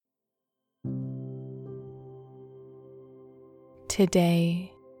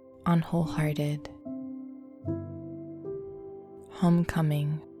Today on Wholehearted,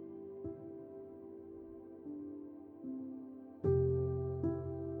 Homecoming.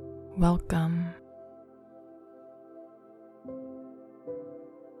 Welcome.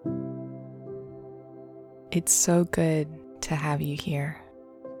 It's so good to have you here.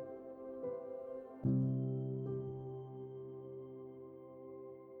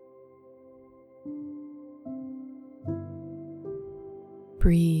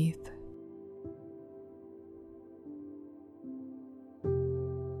 Breathe.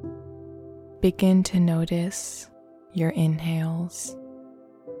 Begin to notice your inhales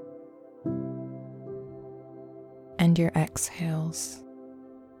and your exhales.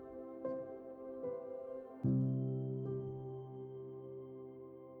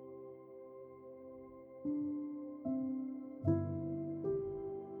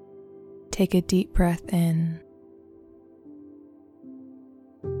 Take a deep breath in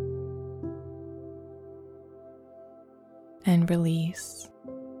and release.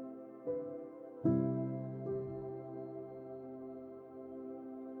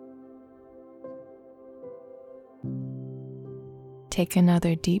 Take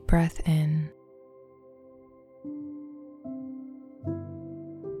another deep breath in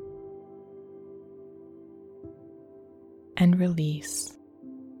and release.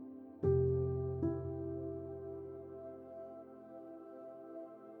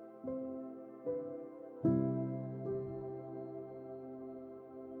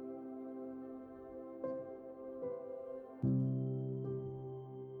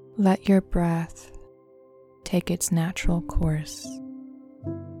 Let your breath take its natural course.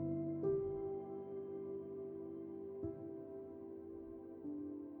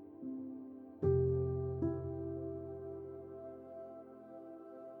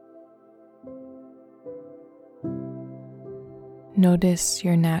 Notice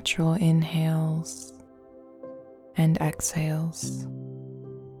your natural inhales and exhales.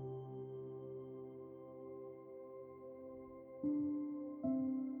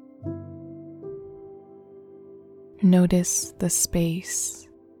 Notice the space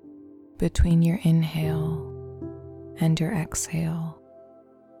between your inhale and your exhale.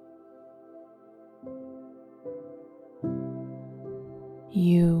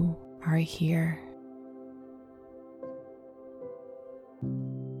 You are here.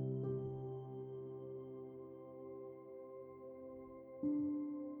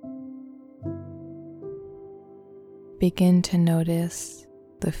 Begin to notice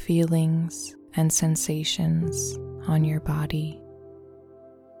the feelings and sensations on your body.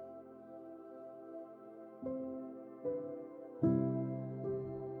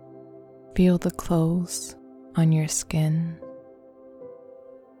 Feel the clothes on your skin.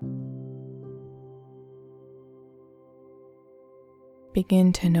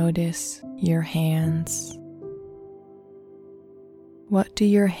 Begin to notice your hands. What do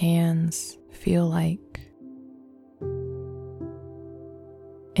your hands feel like?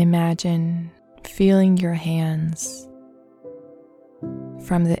 Imagine feeling your hands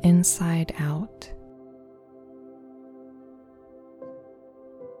from the inside out.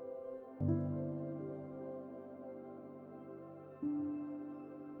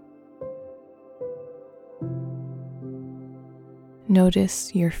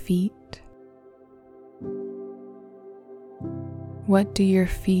 Notice your feet. What do your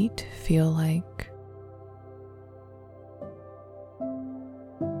feet feel like?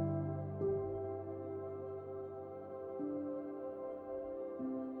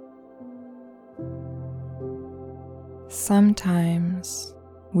 Sometimes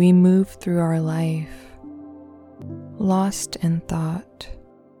we move through our life lost in thought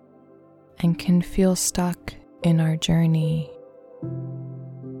and can feel stuck in our journey.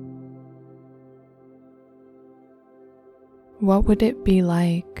 What would it be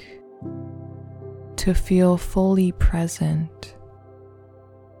like to feel fully present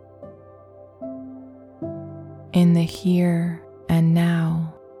in the here and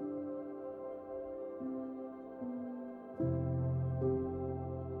now?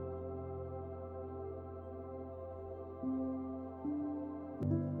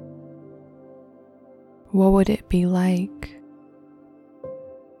 What would it be like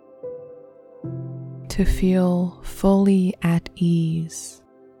to feel fully at ease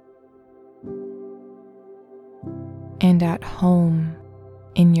and at home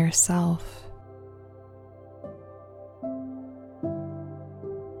in yourself?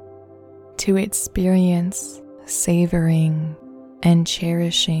 To experience savoring and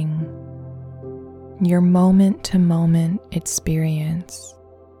cherishing your moment-to-moment experience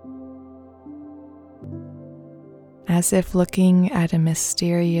as if looking at a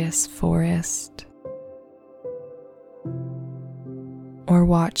mysterious forest or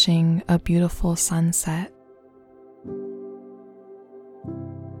watching a beautiful sunset.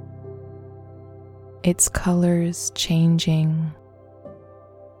 Its colors changing,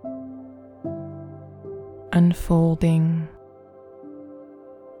 unfolding,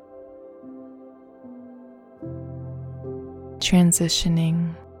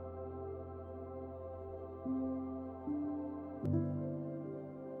 transitioning.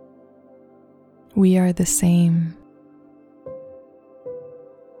 We are the same.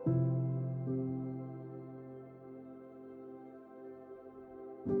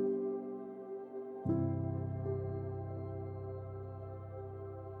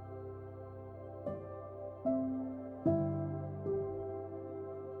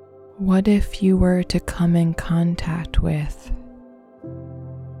 What if you were to come in contact with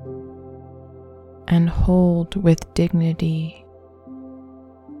and hold with dignity,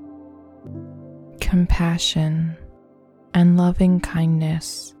 compassion, and loving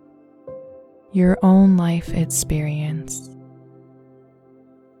kindness your own life experience?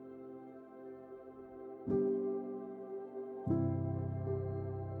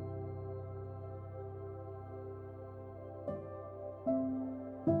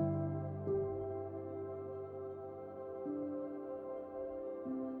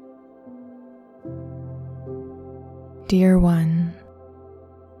 Dear one,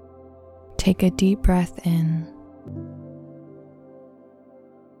 take a deep breath in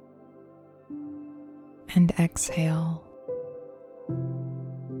and exhale.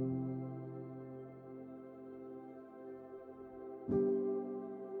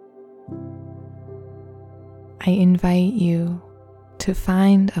 I invite you to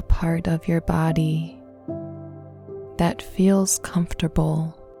find a part of your body that feels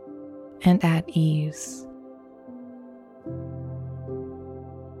comfortable and at ease.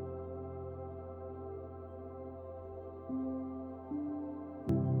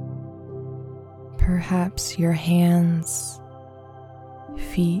 Perhaps your hands,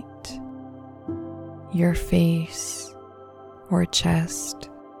 feet, your face, or chest.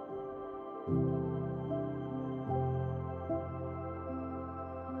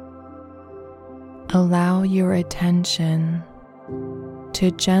 Allow your attention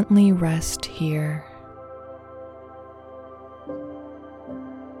to gently rest here.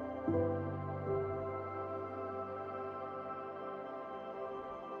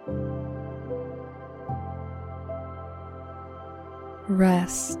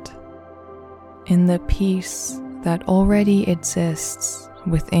 Rest in the peace that already exists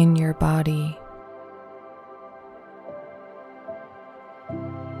within your body.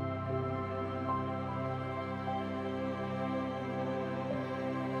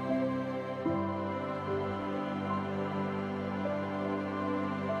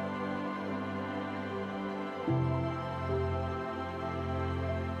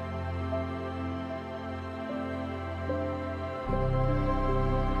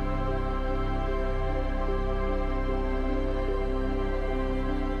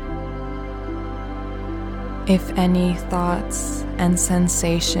 If any thoughts and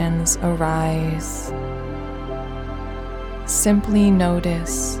sensations arise, simply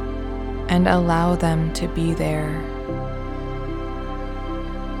notice and allow them to be there.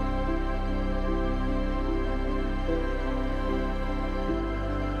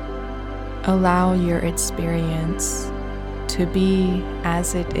 Allow your experience to be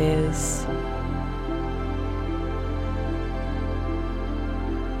as it is.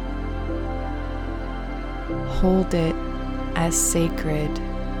 Hold it as sacred.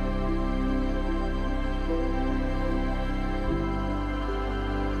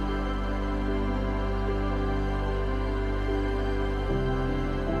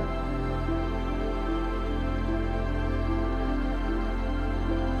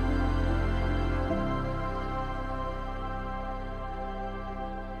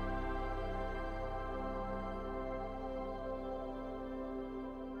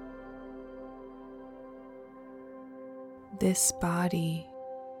 This body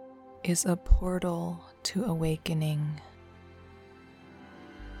is a portal to awakening.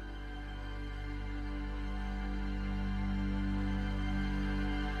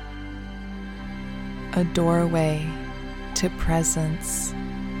 A doorway to presence.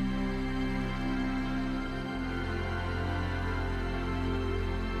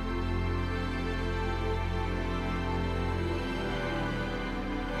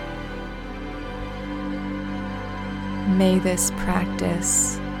 May this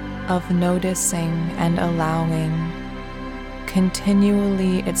practice of noticing and allowing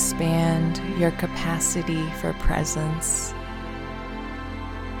continually expand your capacity for presence.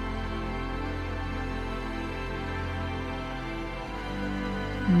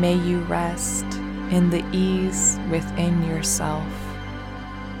 May you rest in the ease within yourself.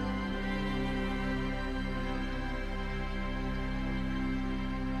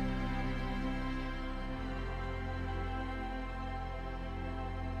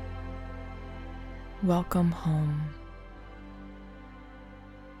 Welcome home.